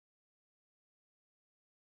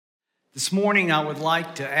This morning, I would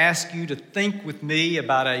like to ask you to think with me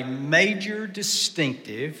about a major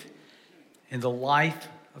distinctive in the life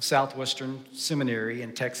of Southwestern Seminary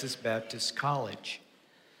and Texas Baptist College.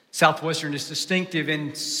 Southwestern is distinctive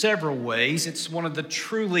in several ways. It's one of the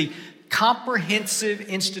truly comprehensive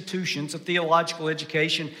institutions of theological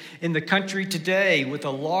education in the country today, with a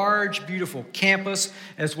large, beautiful campus,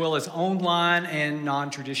 as well as online and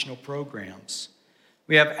non-traditional programs.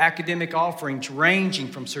 We have academic offerings ranging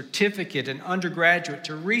from certificate and undergraduate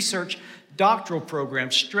to research doctoral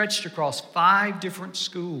programs stretched across 5 different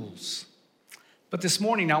schools. But this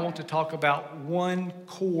morning, I want to talk about one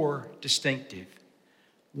core distinctive,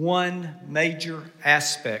 one major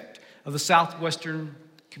aspect of the Southwestern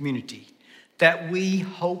community that we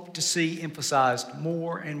hope to see emphasized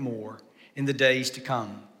more and more in the days to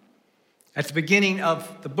come. At the beginning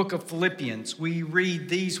of the book of Philippians, we read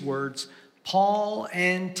these words, Paul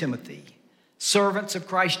and Timothy, servants of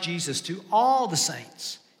Christ Jesus, to all the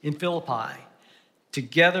saints in Philippi,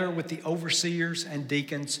 together with the overseers and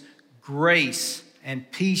deacons, grace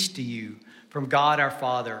and peace to you from God our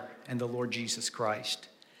Father and the Lord Jesus Christ.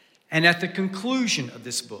 And at the conclusion of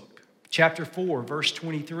this book, chapter 4, verse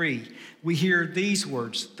 23, we hear these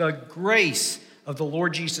words, the grace of the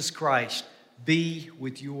Lord Jesus Christ be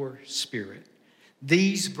with your spirit.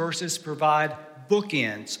 These verses provide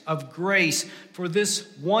bookends of grace for this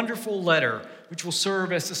wonderful letter, which will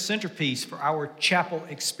serve as the centerpiece for our chapel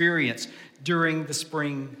experience during the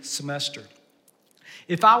spring semester.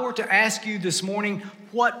 If I were to ask you this morning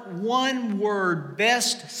what one word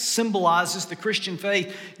best symbolizes the Christian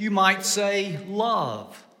faith, you might say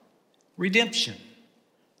love, redemption,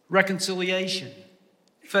 reconciliation,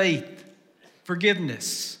 faith,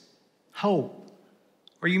 forgiveness, hope,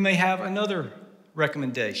 or you may have another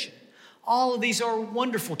recommendation. All of these are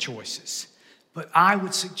wonderful choices, but I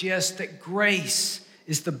would suggest that grace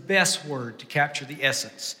is the best word to capture the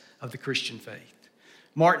essence of the Christian faith.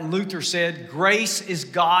 Martin Luther said, grace is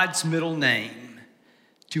God's middle name.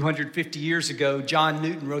 250 years ago, John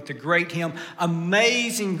Newton wrote the great hymn,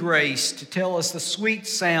 Amazing Grace, to tell us the sweet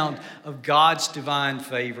sound of God's divine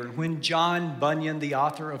favor. And when John Bunyan, the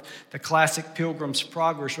author of the classic Pilgrim's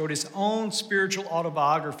Progress, wrote his own spiritual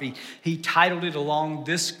autobiography, he titled it along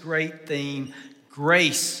this great theme,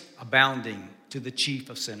 Grace Abounding to the Chief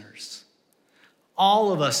of Sinners.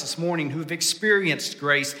 All of us this morning who have experienced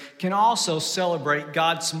grace can also celebrate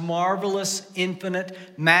God's marvelous, infinite,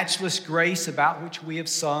 matchless grace about which we have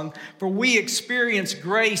sung. For we experience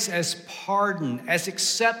grace as pardon, as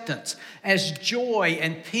acceptance, as joy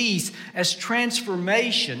and peace, as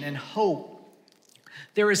transformation and hope.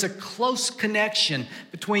 There is a close connection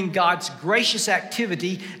between God's gracious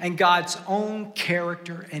activity and God's own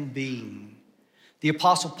character and being. The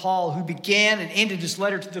Apostle Paul, who began and ended his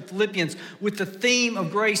letter to the Philippians with the theme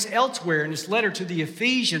of grace elsewhere in his letter to the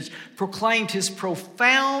Ephesians, proclaimed his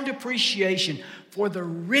profound appreciation for the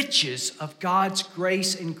riches of God's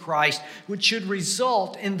grace in Christ, which should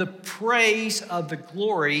result in the praise of the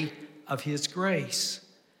glory of his grace.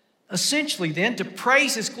 Essentially, then, to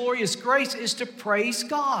praise his glorious grace is to praise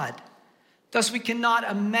God. Thus, we cannot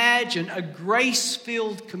imagine a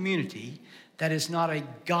grace-filled community that is not a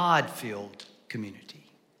God-filled community.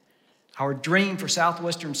 Our dream for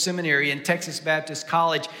Southwestern Seminary and Texas Baptist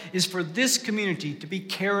College is for this community to be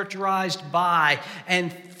characterized by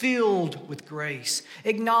and filled with grace,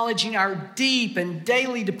 acknowledging our deep and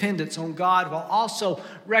daily dependence on God while also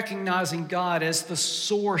recognizing God as the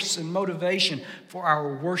source and motivation for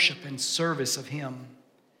our worship and service of Him.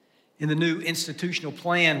 In the new institutional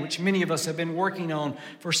plan, which many of us have been working on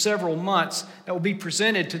for several months, that will be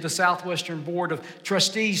presented to the Southwestern Board of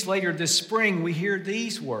Trustees later this spring, we hear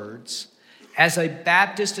these words. As a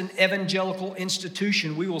Baptist and evangelical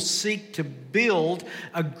institution, we will seek to build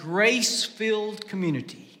a grace-filled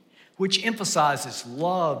community which emphasizes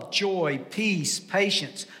love, joy, peace,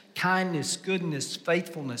 patience, kindness, goodness,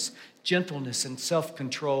 faithfulness, gentleness, and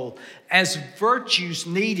self-control as virtues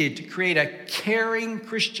needed to create a caring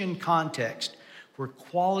Christian context where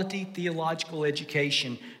quality theological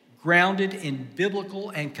education grounded in biblical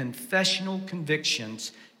and confessional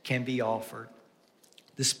convictions can be offered.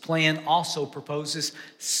 This plan also proposes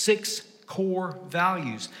 6 core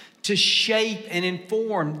values to shape and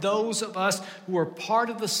inform those of us who are part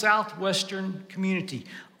of the Southwestern community.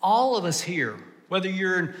 All of us here, whether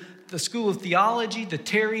you're in the School of Theology, the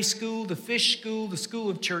Terry School, the Fish School, the School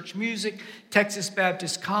of Church Music, Texas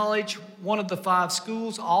Baptist College, one of the 5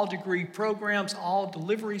 schools, all degree programs, all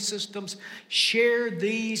delivery systems, share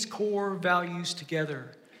these core values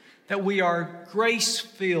together. That we are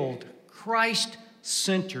grace-filled, Christ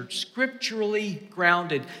Christ-centered, scripturally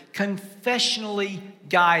grounded, confessionally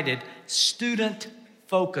guided,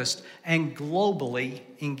 student-focused, and globally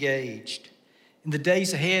engaged. In the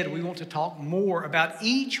days ahead, we want to talk more about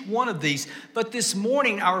each one of these, but this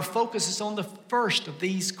morning our focus is on the first of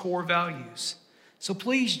these core values. So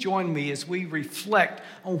please join me as we reflect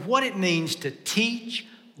on what it means to teach,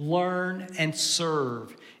 learn, and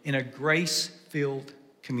serve in a grace-filled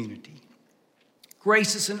community.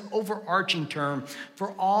 Grace is an overarching term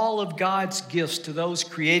for all of God's gifts to those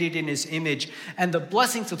created in His image and the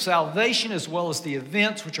blessings of salvation, as well as the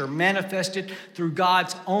events which are manifested through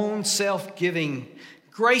God's own self-giving.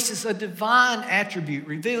 Grace is a divine attribute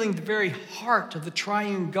revealing the very heart of the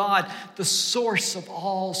triune God, the source of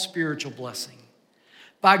all spiritual blessing.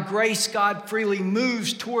 By grace, God freely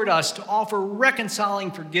moves toward us to offer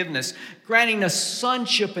reconciling forgiveness, granting us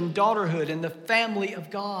sonship and daughterhood in the family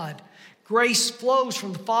of God. Grace flows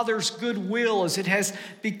from the Father's good will as it has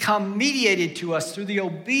become mediated to us through the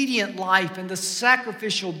obedient life and the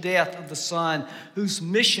sacrificial death of the Son, whose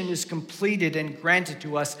mission is completed and granted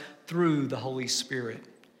to us through the Holy Spirit.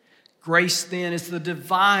 Grace, then, is the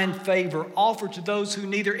divine favor offered to those who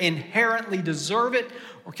neither inherently deserve it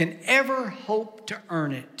or can ever hope to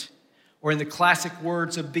earn it. Or in the classic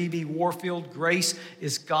words of B.B. Warfield, grace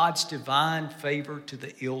is God's divine favor to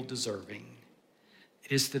the ill-deserving.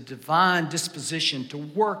 It is the divine disposition to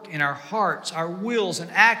work in our hearts, our wills,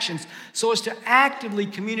 and actions so as to actively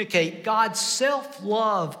communicate God's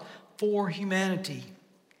self-love for humanity.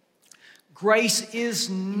 Grace is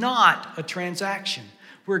not a transaction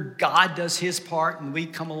where God does His part and we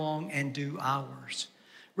come along and do ours.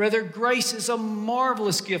 Rather, grace is a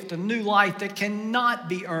marvelous gift of new life that cannot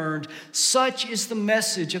be earned. Such is the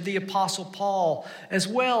message of the Apostle Paul, as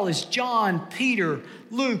well as John, Peter,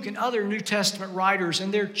 Luke, and other New Testament writers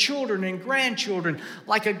and their children and grandchildren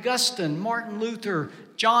like Augustine, Martin Luther,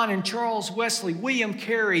 John and Charles Wesley, William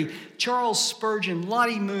Carey, Charles Spurgeon,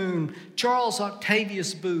 Lottie Moon, Charles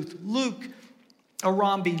Octavius Booth, Luke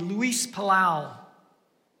Arambi, Luis Palau,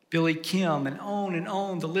 Billy Kim, and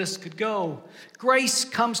on the list could go. Grace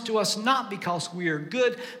comes to us not because we are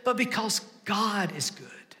good, but because God is good.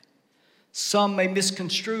 Some may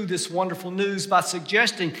misconstrue this wonderful news by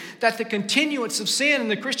suggesting that the continuance of sin in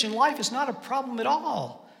the Christian life is not a problem at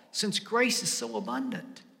all, since grace is so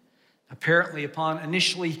abundant. Apparently, upon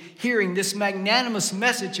initially hearing this magnanimous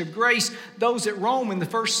message of grace, those at Rome in the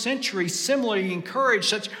first century similarly encouraged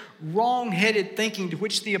such wrong-headed thinking, to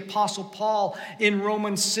which the Apostle Paul in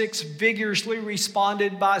Romans 6 vigorously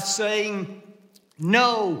responded by saying,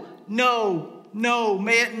 "No, no, no,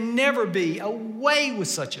 may it never be. Away with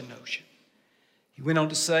such a notion." He went on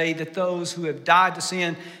to say that those who have died to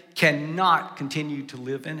sin cannot continue to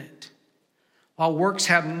live in it. While works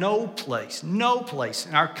have no place in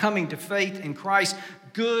our coming to faith in Christ,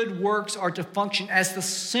 good works are to function as the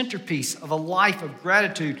centerpiece of a life of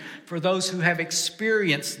gratitude for those who have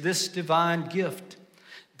experienced this divine gift.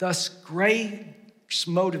 Thus,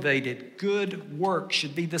 grace-motivated good work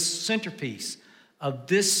should be the centerpiece of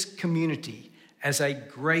this community as a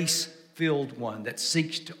grace-filled one that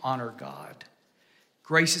seeks to honor God.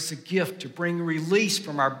 Grace is a gift to bring release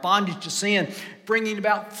from our bondage to sin, bringing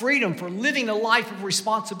about freedom for living a life of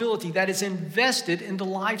responsibility that is invested in the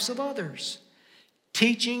lives of others.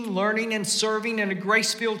 Teaching, learning, and serving in a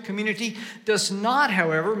grace-filled community does not,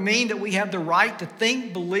 however, mean that we have the right to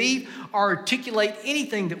think, believe, or articulate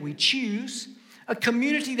anything that we choose. A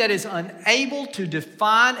community that is unable to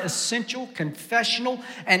define essential confessional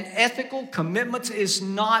and ethical commitments is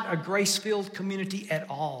not a grace-filled community at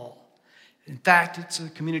all. In fact, it's a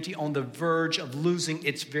community on the verge of losing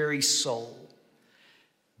its very soul.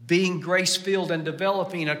 Being grace-filled and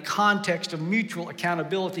developing a context of mutual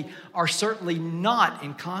accountability are certainly not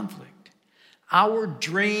in conflict. Our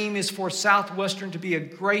dream is for Southwestern to be a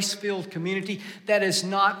grace-filled community that is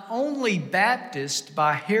not only Baptist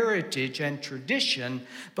by heritage and tradition,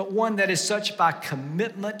 but one that is such by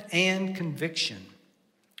commitment and conviction.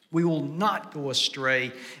 We will not go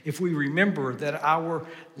astray if we remember that our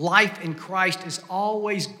life in Christ is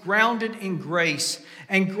always grounded in grace,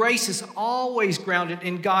 and grace is always grounded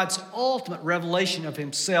in God's ultimate revelation of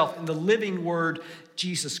Himself in the living Word,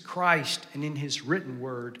 Jesus Christ, and in His written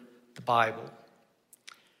Word, the Bible.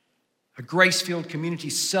 A grace-filled community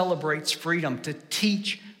celebrates freedom to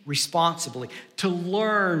teach responsibly, to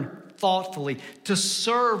learn thoughtfully, to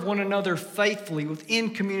serve one another faithfully within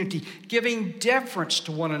community, giving deference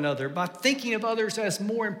to one another by thinking of others as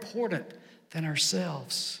more important than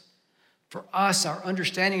ourselves. For us, our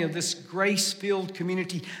understanding of this grace-filled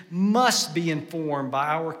community must be informed by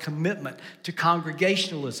our commitment to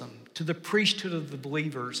congregationalism, to the priesthood of the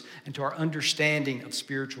believers, and to our understanding of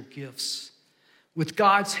spiritual gifts. With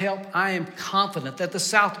God's help, I am confident that the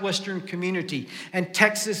Southwestern community and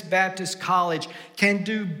Texas Baptist College can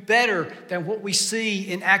do better than what we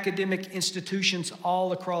see in academic institutions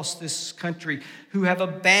all across this country who have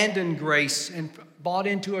abandoned grace and bought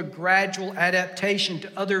into a gradual adaptation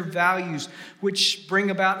to other values which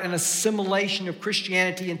bring about an assimilation of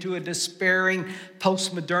Christianity into a despairing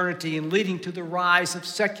postmodernity and leading to the rise of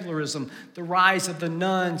secularism, the rise of the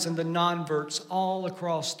nones and the non-verts all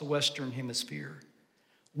across the Western Hemisphere.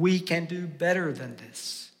 We can do better than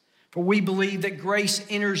this. For we believe that grace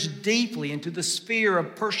enters deeply into the sphere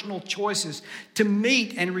of personal choices to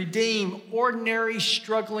meet and redeem ordinary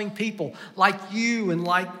struggling people like you and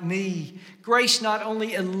like me. Grace not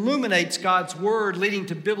only illuminates God's word leading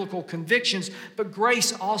to biblical convictions, but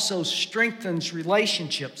grace also strengthens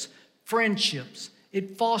relationships, friendships.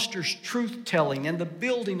 It fosters truth-telling and the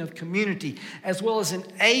building of community, as well as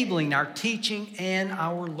enabling our teaching and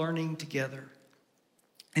our learning together.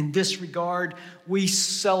 In this regard, we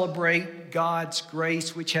celebrate God's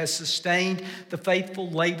grace, which has sustained the faithful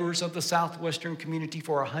labors of the Southwestern community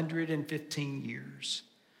for 115 years.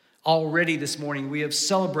 Already this morning, we have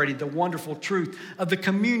celebrated the wonderful truth of the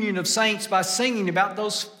communion of saints by singing about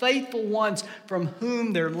those faithful ones from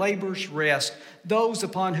whom their labors rest, those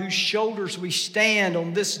upon whose shoulders we stand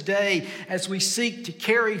on this day as we seek to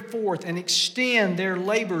carry forth and extend their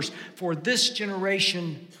labors for this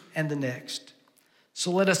generation and the next. So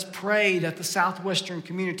let us pray that the Southwestern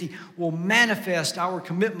community will manifest our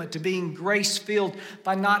commitment to being grace-filled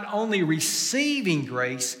by not only receiving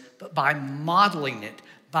grace, but by modeling it,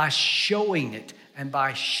 by showing it, and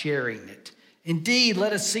by sharing it. Indeed,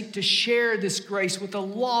 let us seek to share this grace with a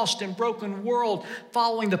lost and broken world,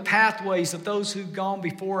 following the pathways of those who've gone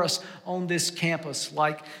before us on this campus,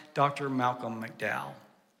 like Dr. Malcolm McDowell.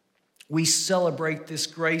 We celebrate this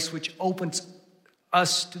grace which opens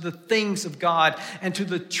us to the things of God and to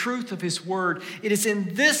the truth of His Word. It is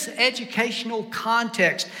in this educational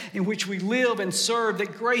context in which we live and serve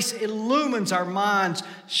that grace illumines our minds,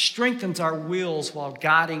 strengthens our wills while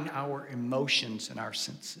guiding our emotions and our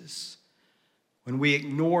senses. When we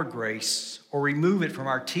ignore grace or remove it from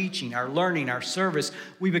our teaching, our learning, our service,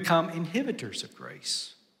 we become inhibitors of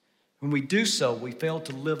grace. When we do so, we fail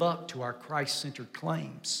to live up to our Christ-centered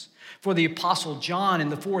claims. For the Apostle John in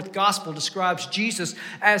the 4th Gospel describes Jesus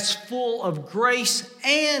as full of grace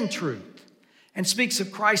and truth, and speaks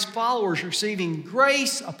of Christ's followers receiving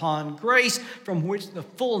grace upon grace from which the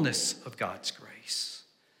fullness of God's grace.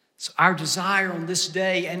 So our desire on this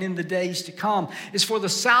day and in the days to come is for the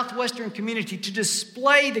Southwestern community to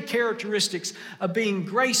display the characteristics of being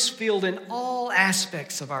grace-filled in all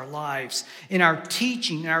aspects of our lives, in our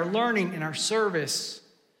teaching, in our learning, in our service.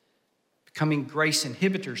 Becoming grace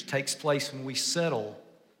inhibitors takes place when we settle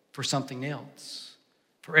for something else,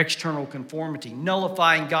 for external conformity,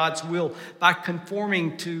 nullifying God's will by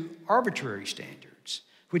conforming to arbitrary standards,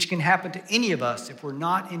 which can happen to any of us if we're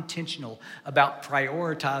not intentional about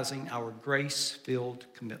prioritizing our grace-filled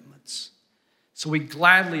commitments. So we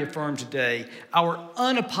gladly affirm today our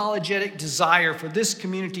unapologetic desire for this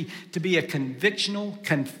community to be a convictional,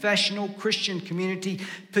 confessional Christian community,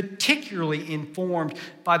 particularly informed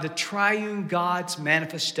by the triune God's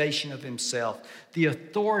manifestation of Himself, the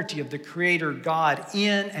authority of the Creator God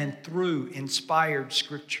in and through inspired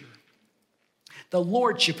Scripture, the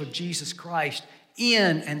lordship of Jesus Christ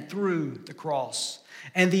in and through the cross,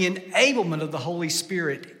 and the enablement of the Holy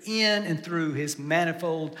Spirit in and through His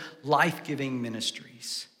manifold life-giving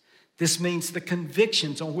ministries. This means the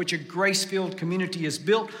convictions on which a grace-filled community is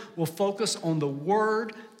built will focus on the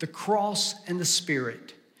Word, the cross, and the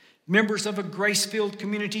Spirit. Members of a grace-filled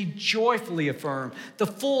community joyfully affirm the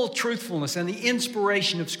full truthfulness and the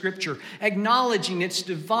inspiration of Scripture, acknowledging its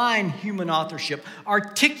divine human authorship,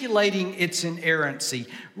 articulating its inerrancy,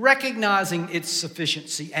 recognizing its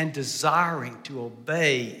sufficiency, and desiring to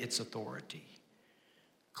obey its authority.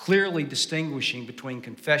 Clearly distinguishing between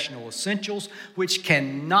confessional essentials, which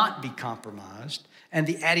cannot be compromised, and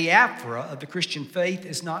the adiaphora of the Christian faith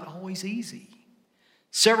is not always easy.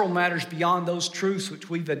 Several matters beyond those truths which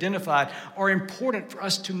we've identified are important for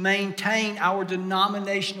us to maintain our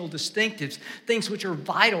denominational distinctives, things which are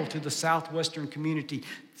vital to the Southwestern community,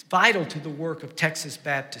 vital to the work of Texas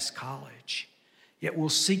Baptist College. Yet we'll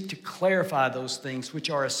seek to clarify those things which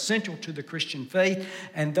are essential to the Christian faith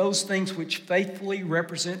and those things which faithfully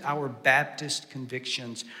represent our Baptist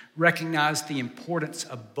convictions, recognize the importance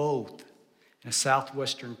of both in a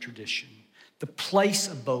Southwestern tradition, the place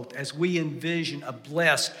of both as we envision a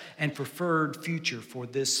blessed and preferred future for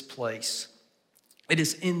this place. It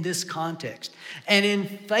is in this context and in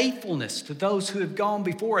faithfulness to those who have gone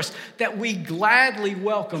before us that we gladly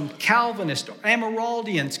welcome Calvinists,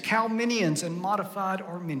 Amyraldians, Calminians, and modified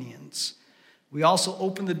Arminians. We also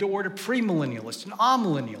open the door to premillennialists and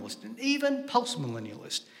amillennialists and even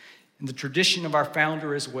postmillennialists in the tradition of our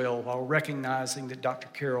founder as well, while recognizing that Dr.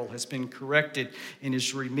 Carroll has been corrected in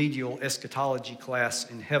his remedial eschatology class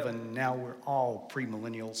in heaven. Now we're all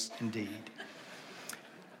premillennials indeed.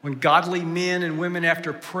 When godly men and women,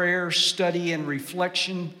 after prayer, study, and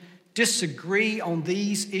reflection, disagree on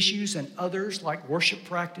these issues and others like worship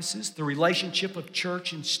practices, the relationship of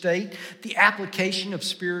church and state, the application of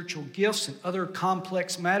spiritual gifts, and other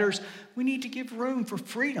complex matters, we need to give room for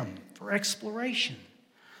freedom, for exploration,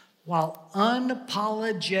 while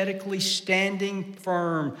unapologetically standing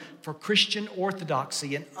firm for Christian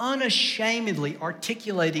orthodoxy and unashamedly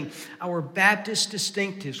articulating our Baptist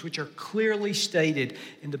distinctives, which are clearly stated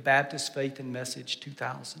in the Baptist Faith and Message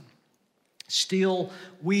 2000. Still,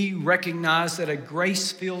 we recognize that a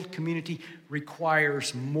grace-filled community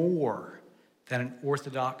requires more than an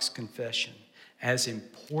orthodox confession, as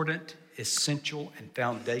important, essential, and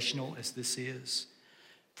foundational as this is.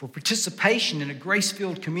 For participation in a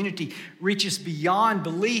grace-filled community reaches beyond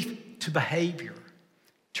belief to behavior,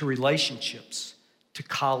 to relationships, to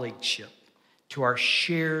colleagueship, to our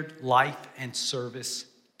shared life and service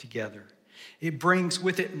together. It brings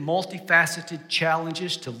with it multifaceted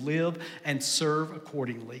challenges to live and serve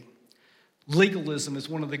accordingly. Legalism is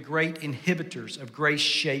one of the great inhibitors of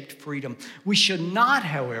grace-shaped freedom. We should not,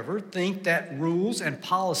 however, think that rules and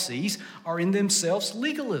policies are in themselves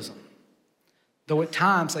legalism, though at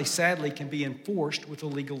times they sadly can be enforced with a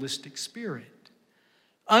legalistic spirit.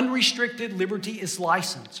 Unrestricted liberty is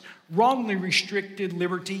license. Wrongly restricted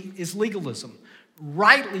liberty is legalism.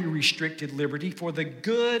 Rightly restricted liberty for the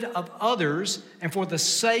good of others and for the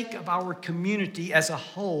sake of our community as a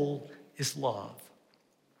whole is love.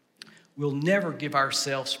 We'll never give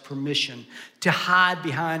ourselves permission to hide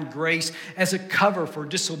behind grace as a cover for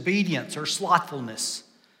disobedience or slothfulness.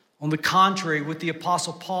 On the contrary, with the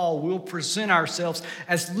Apostle Paul, we'll present ourselves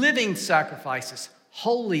as living sacrifices,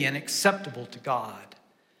 holy and acceptable to God.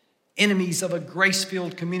 Enemies of a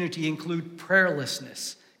grace-filled community include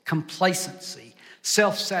prayerlessness, complacency,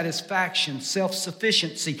 self-satisfaction,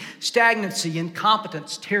 self-sufficiency, stagnancy,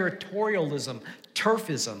 incompetence, territorialism,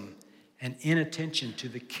 turfism, and inattention to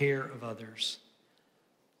the care of others.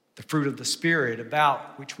 The fruit of the Spirit,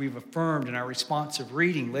 about which we've affirmed in our responsive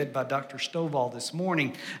reading led by Dr. Stovall this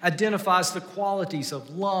morning, identifies the qualities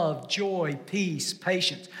of love, joy, peace,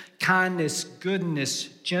 patience, kindness, goodness,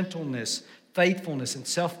 gentleness, faithfulness, and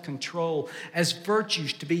self-control as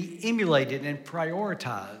virtues to be emulated and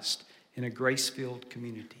prioritized in a grace-filled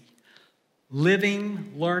community.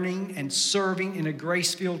 Living, learning, and serving in a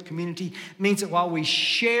grace-filled community means that while we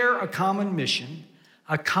share a common mission,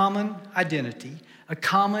 a common identity, a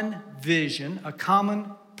common vision, a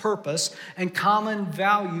common purpose, and common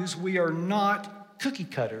values, we are not cookie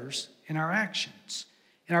cutters in our actions,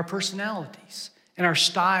 in our personalities, in our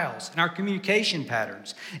styles, in our communication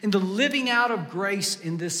patterns, in the living out of grace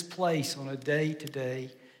in this place on a day-to-day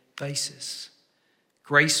basis.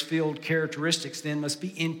 Grace-filled characteristics then must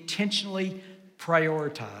be intentionally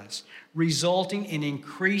prioritized, resulting in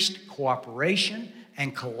increased cooperation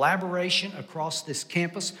and collaboration across this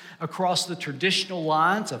campus, across the traditional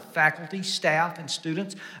lines of faculty, staff, and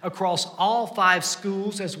students, across all 5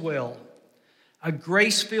 schools as well. A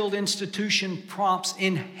grace-filled institution prompts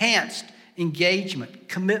enhanced engagement,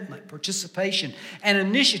 commitment, participation, and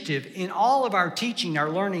initiative in all of our teaching, our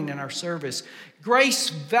learning, and our service. Grace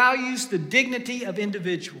values the dignity of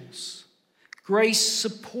individuals. Grace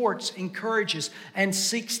supports, encourages, and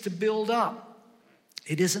seeks to build up.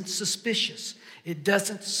 It isn't suspicious. It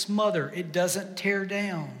doesn't smother. It doesn't tear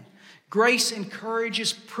down. Grace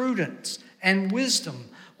encourages prudence and wisdom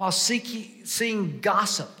while seeing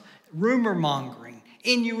gossip, rumor mongering,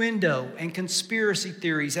 innuendo, and conspiracy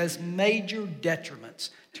theories as major detriments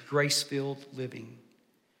to grace-filled living.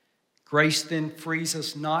 Grace then frees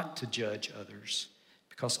us not to judge others,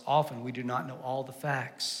 because often we do not know all the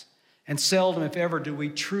facts, and seldom, if ever, do we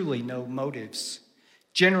truly know motives.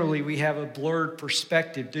 Generally, we have a blurred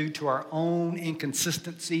perspective due to our own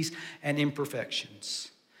inconsistencies and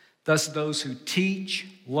imperfections. Thus, those who teach,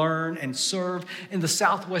 learn, and serve in the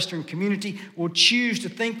Southwestern community will choose to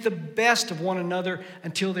think the best of one another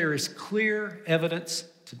until there is clear evidence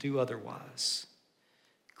to do otherwise.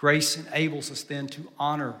 Grace enables us then to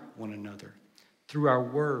honor one another through our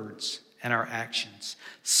words and our actions,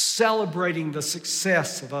 celebrating the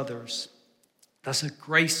success of others. Thus, a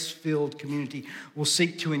grace-filled community will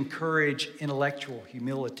seek to encourage intellectual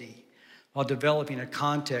humility, while developing a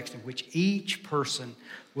context in which each person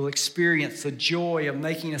will experience the joy of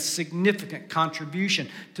making a significant contribution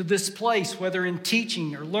to this place, whether in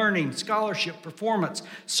teaching or learning, scholarship, performance,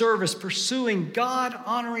 service, pursuing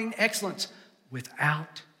God-honoring excellence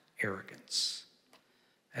without arrogance.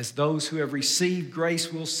 As those who have received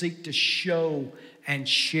grace will seek to show and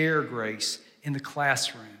share grace in the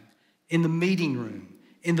classroom, in the meeting room,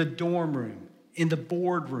 in the dorm room, in the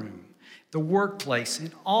boardroom, the workplace, in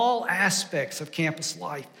all aspects of campus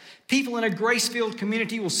life. People in a grace-filled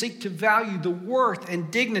community will seek to value the worth and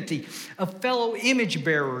dignity of fellow image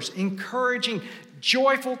bearers, encouraging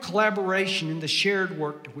joyful collaboration in the shared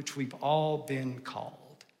work to which we've all been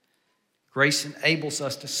called. Grace enables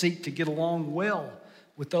us to seek to get along well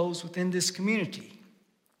with those within this community,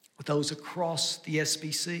 with those across the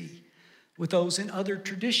SBC, with those in other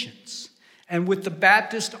traditions, and with the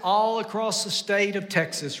Baptists all across the state of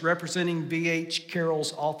Texas, representing B.H.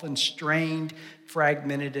 Carroll's often strained,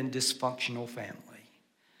 fragmented, and dysfunctional family.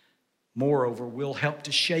 Moreover, we'll help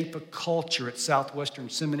to shape a culture at Southwestern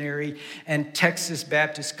Seminary and Texas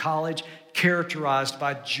Baptist College characterized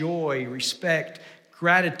by joy, respect,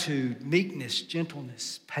 gratitude, meekness,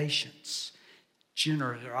 gentleness, patience,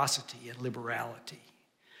 generosity, and liberality.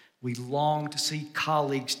 We long to see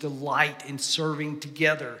colleagues delight in serving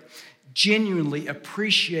together, genuinely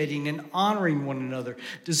appreciating and honoring one another,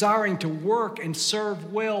 desiring to work and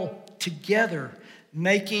serve well together,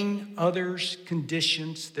 making others'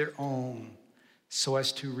 conditions their own, so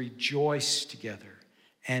as to rejoice together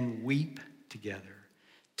and weep together,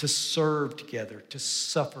 to serve together, to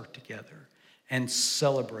suffer together, and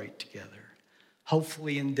celebrate together.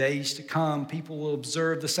 Hopefully in days to come, people will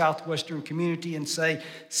observe the Southwestern community and say,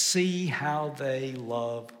 see how they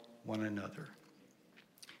love one another.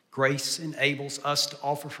 Grace enables us to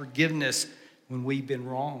offer forgiveness when we've been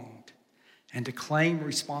wronged, and to claim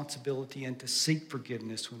responsibility and to seek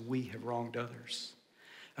forgiveness when we have wronged others.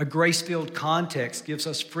 A grace-filled context gives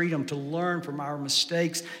us freedom to learn from our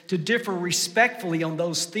mistakes, to differ respectfully on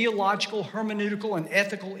those theological, hermeneutical, and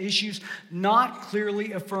ethical issues not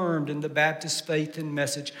clearly affirmed in the Baptist faith and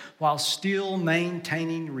message, while still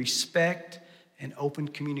maintaining respect and open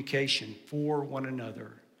communication for one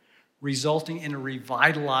another, resulting in a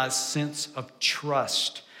revitalized sense of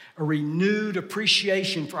trust, a renewed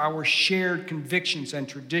appreciation for our shared convictions and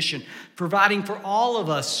tradition, providing for all of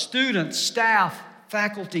us, students, staff,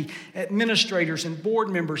 faculty, administrators, and board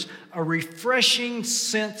members, a refreshing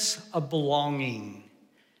sense of belonging,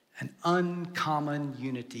 an uncommon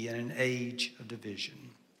unity in an age of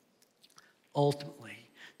division. Ultimately,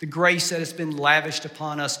 the grace that has been lavished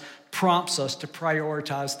upon us prompts us to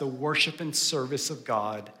prioritize the worship and service of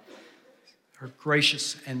God, our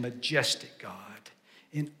gracious and majestic God,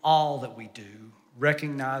 in all that we do,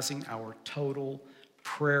 recognizing our total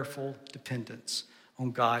prayerful dependence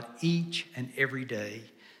on God each and every day,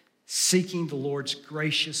 seeking the Lord's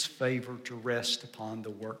gracious favor to rest upon the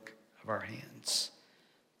work of our hands.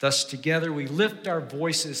 Thus, together we lift our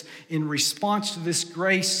voices in response to this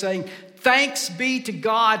grace, saying, thanks be to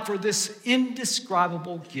God for this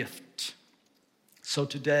indescribable gift. So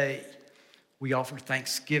today, we offer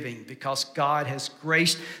thanksgiving because God has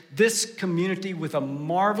graced this community with a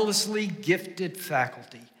marvelously gifted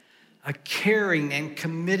faculty, a caring and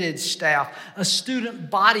committed staff, a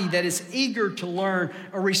student body that is eager to learn,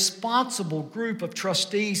 a responsible group of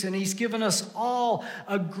trustees, and He's given us all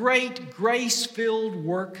a great grace-filled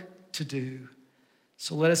work to do.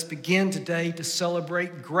 So let us begin today to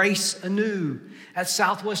celebrate grace anew at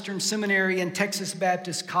Southwestern Seminary and Texas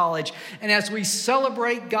Baptist College. And as we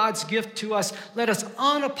celebrate God's gift to us, let us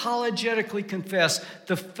unapologetically confess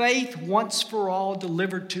the faith once for all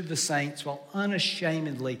delivered to the saints while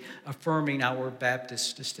unashamedly affirming our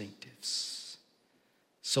Baptist distinctives.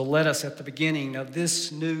 So let us, at the beginning of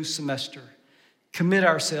this new semester, commit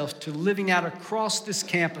ourselves to living out across this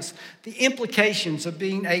campus the implications of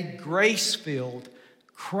being a grace-filled,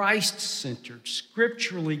 Christ-centered,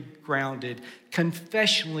 scripturally grounded,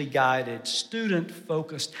 confessionally guided,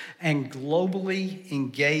 student-focused, and globally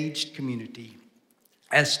engaged community.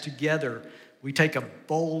 As together, we take a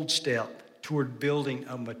bold step toward building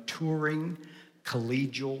a maturing,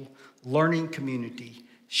 collegial, learning community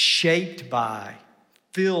shaped by,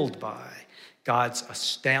 filled by God's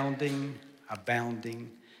astounding,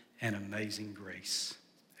 abounding, and amazing grace.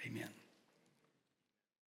 Amen.